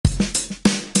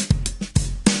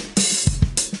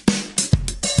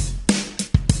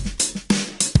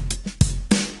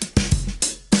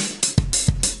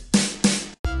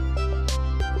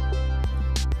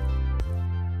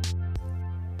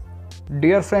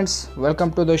Dear friends,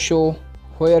 welcome to the show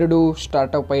Where Do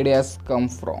Startup Ideas Come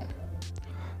From?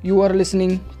 You are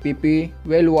listening PP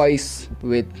Well Voice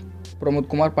with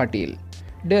Pramod Kumar Patil.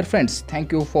 Dear friends,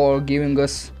 thank you for giving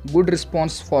us good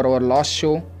response for our last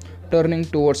show turning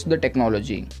towards the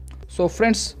technology. So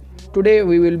friends, today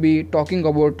we will be talking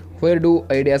about where do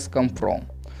ideas come from.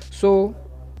 So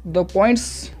the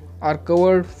points are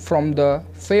covered from the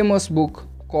famous book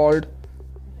called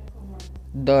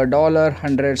the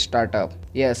 $100 Startup.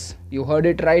 Yes, you heard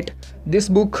it right. This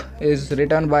book is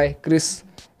written by Chris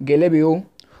Guillebeau,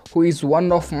 who is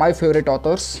one of my favorite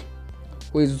authors,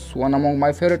 and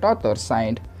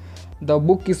the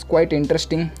book is quite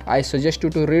interesting. I suggest you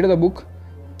to read the book.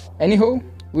 Anyhow,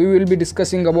 we will be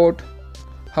discussing about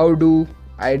how do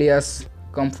ideas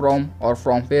come from, or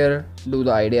from where do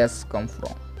the ideas come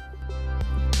from.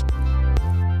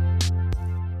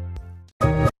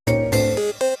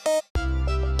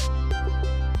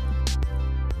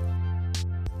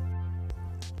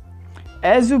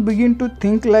 As you begin to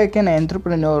think like an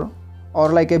entrepreneur or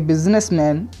like a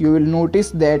businessman, you will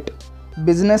notice that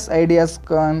business ideas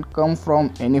can come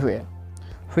from anywhere.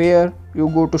 Where you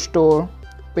go to store,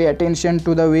 pay attention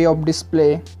to the way of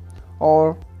display,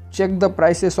 or check the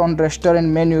prices on restaurant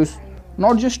menus,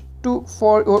 not just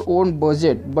for your own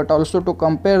budget but also to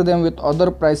compare them with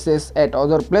other prices at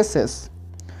other places.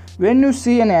 When you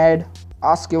see an ad,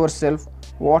 ask yourself,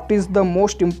 what is the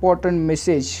most important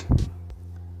message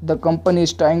the company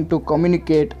is trying to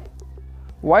communicate?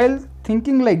 While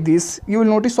thinking like this, you will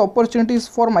notice opportunities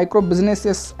for micro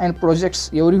businesses and projects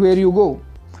everywhere you go.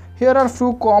 Here are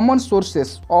few common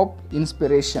sources of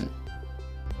inspiration.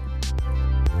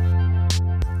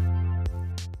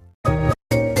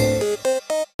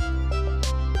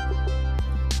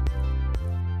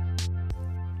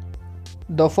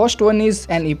 The first one is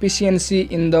an efficiency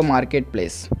in the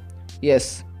marketplace.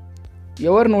 Yes,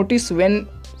 you ever notice when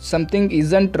something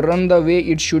isn't run the way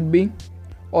it should be,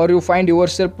 or you find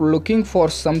yourself looking for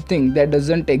something that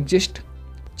doesn't exist?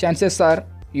 Chances are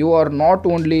you are not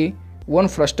only one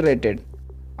frustrated,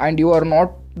 and you are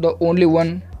not the only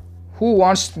one who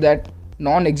wants that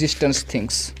non-existence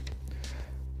things.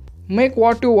 Make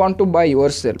what you want to buy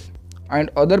yourself, and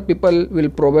other people will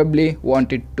probably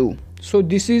want it too. So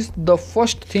this is the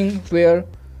first thing where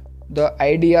the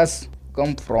ideas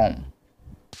come from.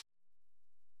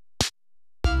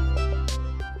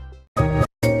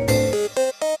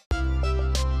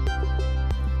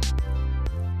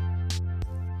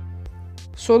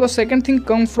 So the second thing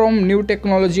comes from new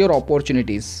technology or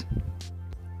opportunities.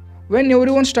 When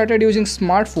everyone started using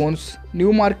smartphones,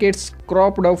 new markets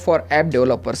cropped up for app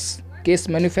developers, case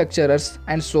manufacturers,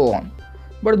 and so on.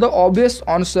 But the obvious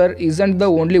answer isn't the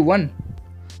only one.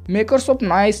 Makers of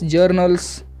nice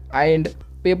journals and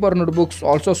paper notebooks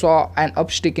also saw an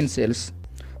upstick in sales,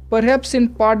 perhaps in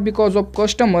part because of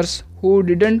customers who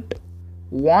didn't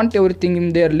want everything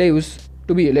in their lives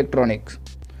to be electronic.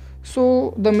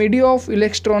 So the media of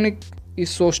electronic is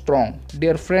so strong.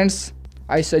 Dear friends,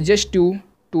 I suggest you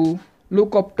to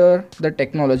look after the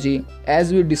technology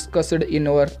as we discussed in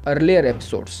our earlier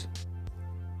episodes.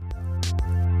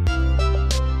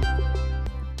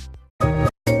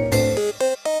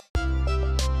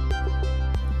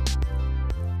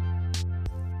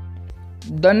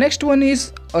 The next one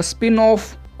is a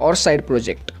spin-off or side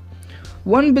project.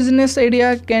 One business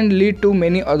idea can lead to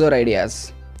many other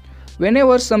ideas.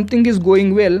 Whenever something is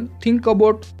going well, think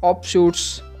about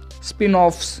offshoots,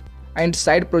 spin-offs, and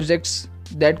side projects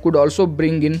that could also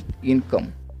bring in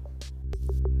income.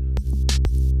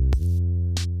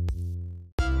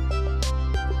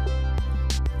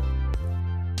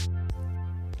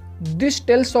 This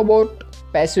tells about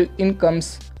passive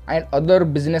incomes and other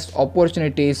business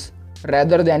opportunities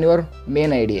rather than your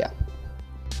main idea.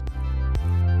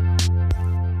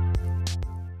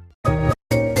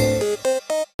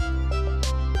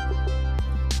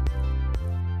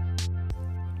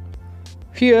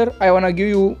 Here I wanna give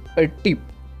you a tip.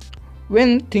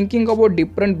 When thinking about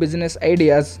different business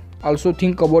ideas, also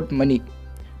think about money.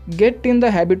 Get in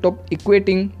the habit of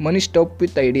equating money stuff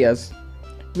with ideas.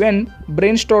 When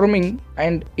brainstorming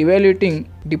and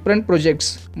evaluating different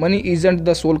projects, money isn't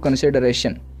the sole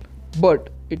consideration,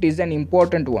 but it is an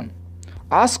important one.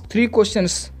 Ask 3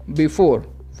 questions before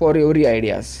for every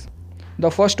ideas.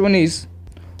 The first one is,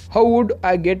 how would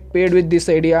I get paid with this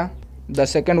idea? The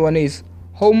second one is,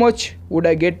 how much would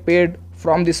I get paid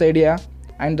from this idea?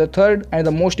 And the third and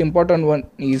the most important one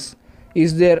is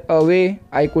there a way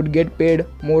I could get paid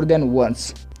more than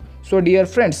once? So dear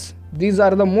friends, these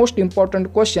are the most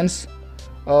important questions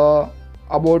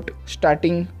about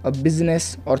starting a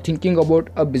business or thinking about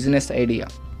a business idea.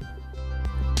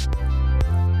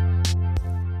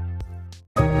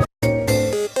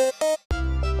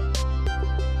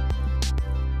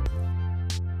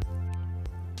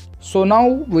 So now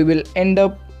we will end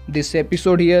up this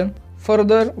episode here.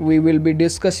 Further we will be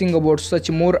discussing about such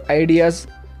more ideas.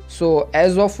 So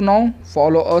as of now,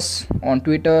 follow us on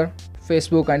Twitter,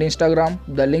 Facebook and Instagram.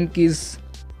 The link is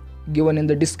given in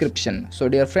the description. So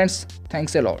dear friends,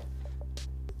 thanks a lot.